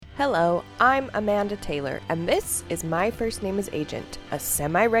Hello, I'm Amanda Taylor, and this is My First Name is Agent, a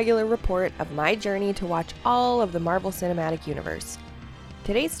semi-regular report of my journey to watch all of the Marvel Cinematic Universe.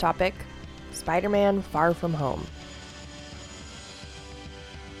 Today's topic, Spider-Man Far From Home.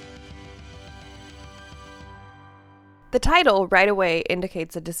 The title right away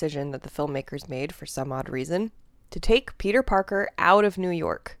indicates a decision that the filmmakers made for some odd reason, to take Peter Parker out of New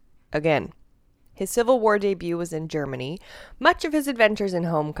York, again. His Civil War debut was in Germany. Much of his adventures in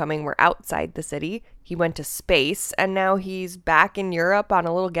Homecoming were outside the city. He went to space, and now he's back in Europe on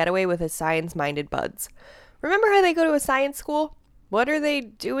a little getaway with his science-minded buds. Remember how they go to a science school? What are they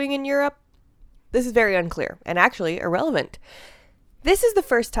doing in Europe? This is very unclear, and actually irrelevant. This is the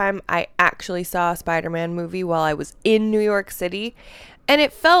first time I actually saw a Spider-Man movie while I was in New York City, and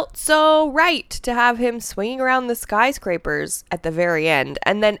it felt so right to have him swinging around the skyscrapers at the very end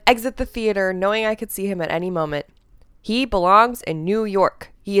and then exit the theater knowing I could see him at any moment. He belongs in New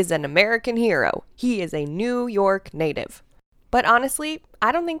York. He is an American hero. He is a New York native. But honestly,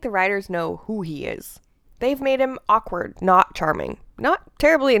 I don't think the writers know who he is. They've made him awkward, not charming, not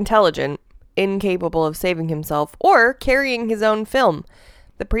terribly intelligent, incapable of saving himself or carrying his own film.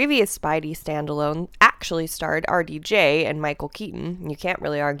 The previous Spidey standalone actually starred RDJ and Michael Keaton. You can't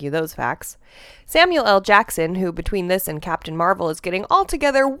really argue those facts. Samuel L. Jackson, who between this and Captain Marvel is getting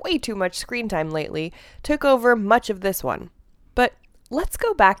altogether way too much screen time lately, took over much of this one. But let's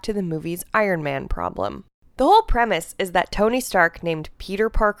go back to the movie's Iron Man problem. The whole premise is that Tony Stark named Peter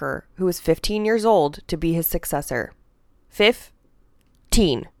Parker, who is 15 years old, to be his successor.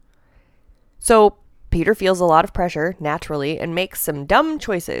 15. So Peter feels a lot of pressure, naturally, and makes some dumb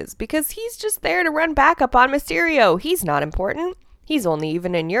choices because he's just there to run backup on Mysterio. He's not important. He's only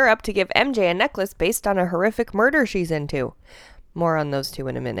even in Europe to give MJ a necklace based on a horrific murder she's into. More on those two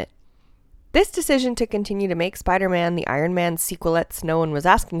in a minute. This decision to continue to make Spider-Man the Iron Man sequelettes no one was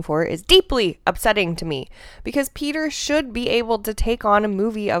asking for is deeply upsetting to me because Peter should be able to take on a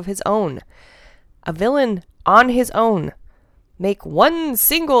movie of his own. A villain on his own. Make one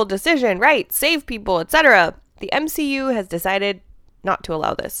single decision, right, save people, etc. The MCU has decided not to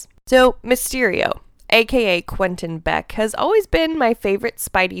allow this. So, Mysterio, aka Quentin Beck, has always been my favorite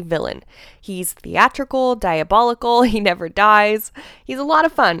Spidey villain. He's theatrical, diabolical, he never dies. He's a lot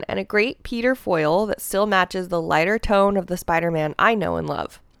of fun and a great Peter foil that still matches the lighter tone of the Spider-Man I know and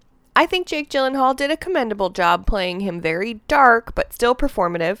love. I think Jake Gyllenhaal did a commendable job playing him very dark but still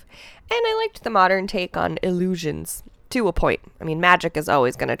performative, and I liked the modern take on illusions. To a point. I mean, magic is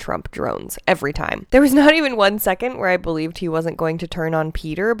always going to trump drones, every time. There was not even 1 second where I believed he wasn't going to turn on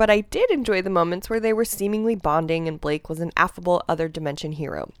Peter, but I did enjoy the moments where they were seemingly bonding and Blake was an affable other dimension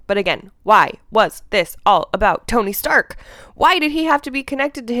hero. But again, why was this all about Tony Stark? Why did he have to be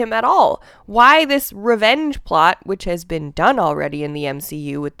connected to him at all? Why this revenge plot, which has been done already in the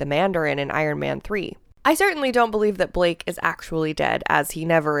MCU with the Mandarin in Iron Man 3? I certainly don't believe that Blake is actually dead, as he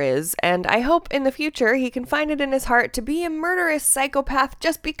never is, and I hope in the future he can find it in his heart to be a murderous psychopath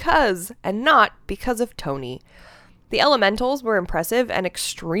just because, and not because of Tony. The elementals were impressive and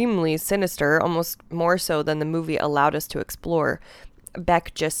extremely sinister, almost more so than the movie allowed us to explore.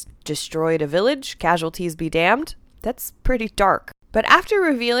 Beck just destroyed a village, casualties be damned. That's pretty dark. But after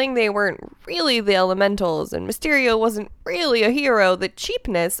revealing they weren't really the elementals and Mysterio wasn't really a hero, the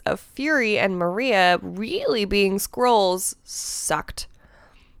cheapness of Fury and Maria really being Skrulls sucked.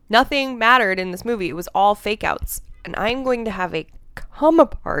 Nothing mattered in this movie. It was all fake outs. And I'm going to have a come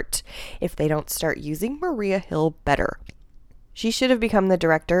apart if they don't start using Maria Hill better. She should have become the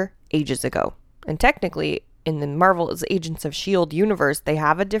director ages ago. And technically, in the Marvel's Agents of S.H.I.E.L.D. universe, they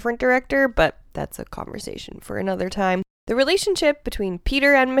have a different director, but that's a conversation for another time. The relationship between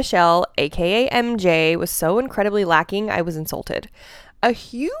Peter and Michelle, aka MJ, was so incredibly lacking, I was insulted. A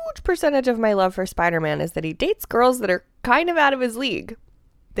huge percentage of my love for Spider-Man is that he dates girls that are kind of out of his league.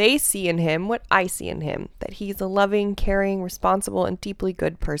 They see in him what I see in him, that he's a loving, caring, responsible, and deeply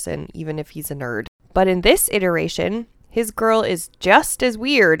good person, even if he's a nerd. But in this iteration, his girl is just as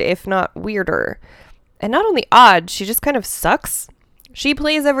weird, if not weirder. And not only odd, she just kind of sucks. She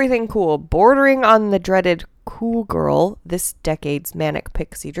plays everything cool, bordering on the dreaded cool girl, this decade's manic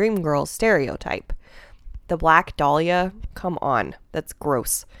pixie dream girl stereotype. The Black Dahlia? Come on, that's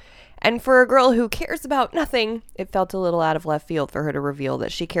gross. And for a girl who cares about nothing, it felt a little out of left field for her to reveal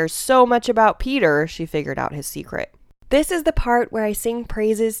that she cares so much about Peter, she figured out his secret. This is the part where I sing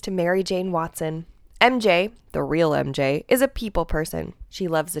praises to Mary Jane Watson. MJ, the real MJ, is a people person. She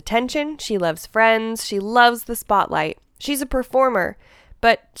loves attention, she loves friends, she loves the spotlight. She's a performer.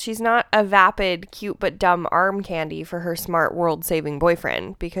 But she's not a vapid, cute but dumb arm candy for her smart world-saving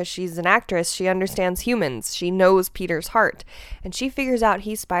boyfriend. Because she's an actress, she understands humans. She knows Peter's heart. And she figures out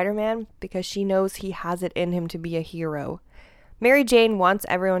he's Spider-Man because she knows he has it in him to be a hero. Mary Jane wants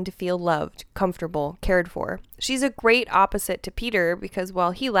everyone to feel loved, comfortable, cared for. She's a great opposite to Peter because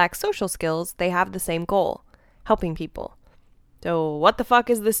while he lacks social skills, they have the same goal: helping people. So what the fuck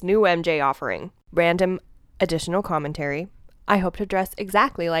is this new MJ offering? Random additional commentary. I hope to dress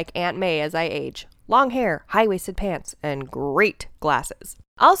exactly like Aunt May as I age. Long hair, high-waisted pants, and great glasses.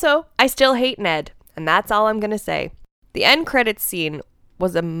 Also, I still hate Ned, and that's all I'm gonna say. The end credits scene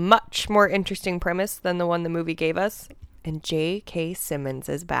was a much more interesting premise than the one the movie gave us, and J.K. Simmons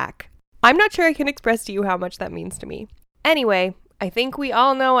is back. I'm not sure I can express to you how much that means to me. Anyway, I think we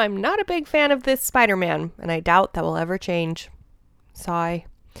all know I'm not a big fan of this Spider-Man, and I doubt that will ever change. Sigh.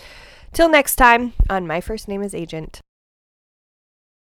 Till next time on My First Name is Agent.